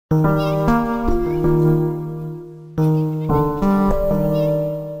Antelopes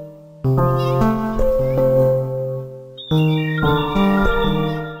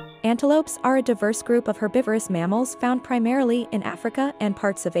are a diverse group of herbivorous mammals found primarily in Africa and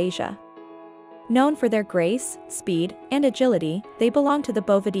parts of Asia. Known for their grace, speed, and agility, they belong to the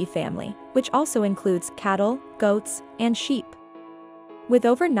Bovidae family, which also includes cattle, goats, and sheep. With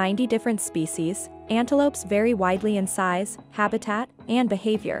over 90 different species, antelopes vary widely in size, habitat, and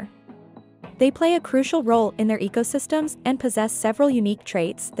behavior. They play a crucial role in their ecosystems and possess several unique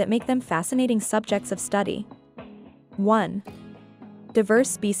traits that make them fascinating subjects of study. 1. Diverse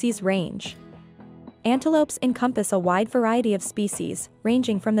species range. Antelopes encompass a wide variety of species,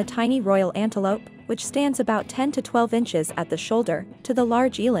 ranging from the tiny royal antelope, which stands about 10 to 12 inches at the shoulder, to the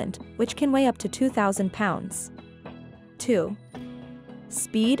large eland, which can weigh up to 2,000 pounds. 2.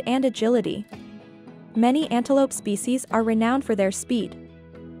 Speed and agility. Many antelope species are renowned for their speed.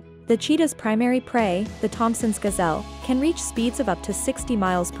 The cheetah's primary prey, the Thompson's gazelle, can reach speeds of up to 60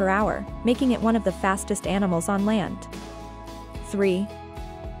 miles per hour, making it one of the fastest animals on land. 3.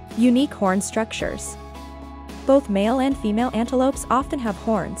 Unique horn structures. Both male and female antelopes often have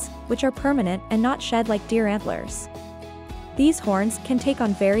horns, which are permanent and not shed like deer antlers. These horns can take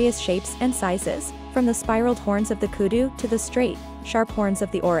on various shapes and sizes, from the spiraled horns of the kudu to the straight, sharp horns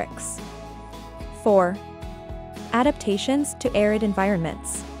of the oryx. 4. Adaptations to arid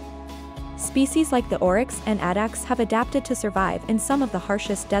environments. Species like the oryx and addax have adapted to survive in some of the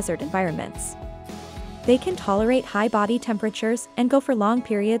harshest desert environments. They can tolerate high body temperatures and go for long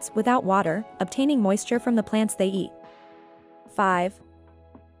periods without water, obtaining moisture from the plants they eat. 5.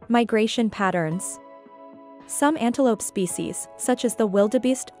 Migration patterns. Some antelope species, such as the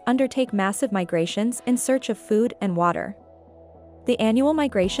wildebeest, undertake massive migrations in search of food and water. The annual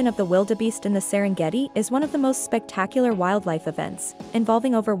migration of the wildebeest in the Serengeti is one of the most spectacular wildlife events,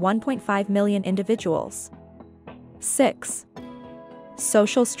 involving over 1.5 million individuals. 6.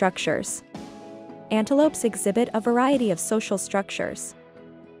 Social structures. Antelopes exhibit a variety of social structures.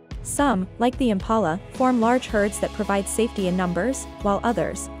 Some, like the impala, form large herds that provide safety in numbers, while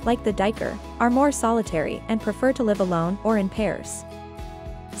others, like the duiker, are more solitary and prefer to live alone or in pairs.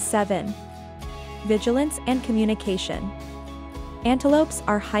 7. Vigilance and communication. Antelopes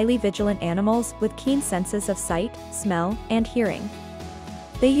are highly vigilant animals with keen senses of sight, smell, and hearing.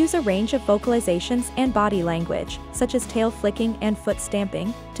 They use a range of vocalizations and body language, such as tail flicking and foot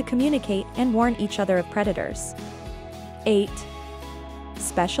stamping, to communicate and warn each other of predators. 8.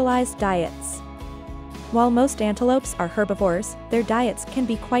 Specialized diets. While most antelopes are herbivores, their diets can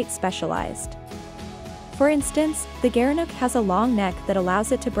be quite specialized. For instance, the gerenuk has a long neck that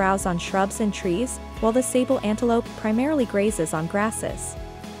allows it to browse on shrubs and trees, while the sable antelope primarily grazes on grasses.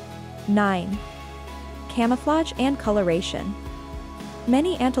 9. Camouflage and coloration.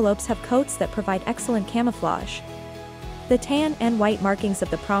 Many antelopes have coats that provide excellent camouflage. The tan and white markings of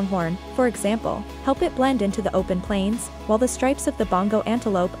the pronghorn, for example, help it blend into the open plains, while the stripes of the bongo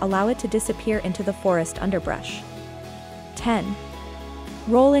antelope allow it to disappear into the forest underbrush. 10.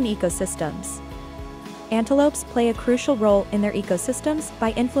 Role in ecosystems. Antelopes play a crucial role in their ecosystems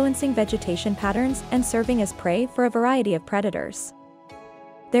by influencing vegetation patterns and serving as prey for a variety of predators.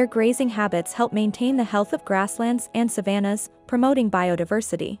 Their grazing habits help maintain the health of grasslands and savannas, promoting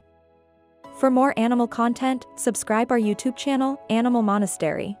biodiversity. For more animal content, subscribe our YouTube channel, Animal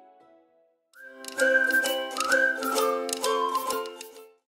Monastery.